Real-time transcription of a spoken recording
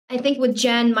I think with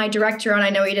Jen, my director on I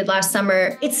Know What You Did Last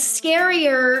Summer, it's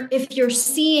scarier if you're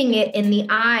seeing it in the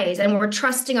eyes and we're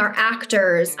trusting our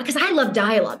actors. Because I love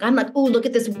dialogue. I'm like, oh, look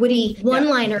at this witty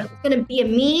one-liner. It's going to be a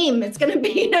meme. It's going to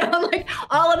be, I'm like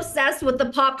all obsessed with the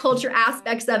pop culture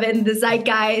aspects of it and the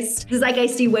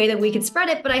zeitgeisty way that we could spread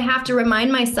it. But I have to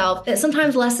remind myself that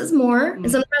sometimes less is more.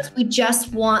 And sometimes we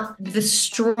just want the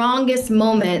strongest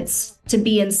moments to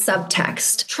be in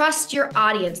subtext. Trust your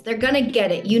audience. They're going to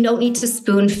get it. You don't need to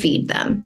spoon feed them.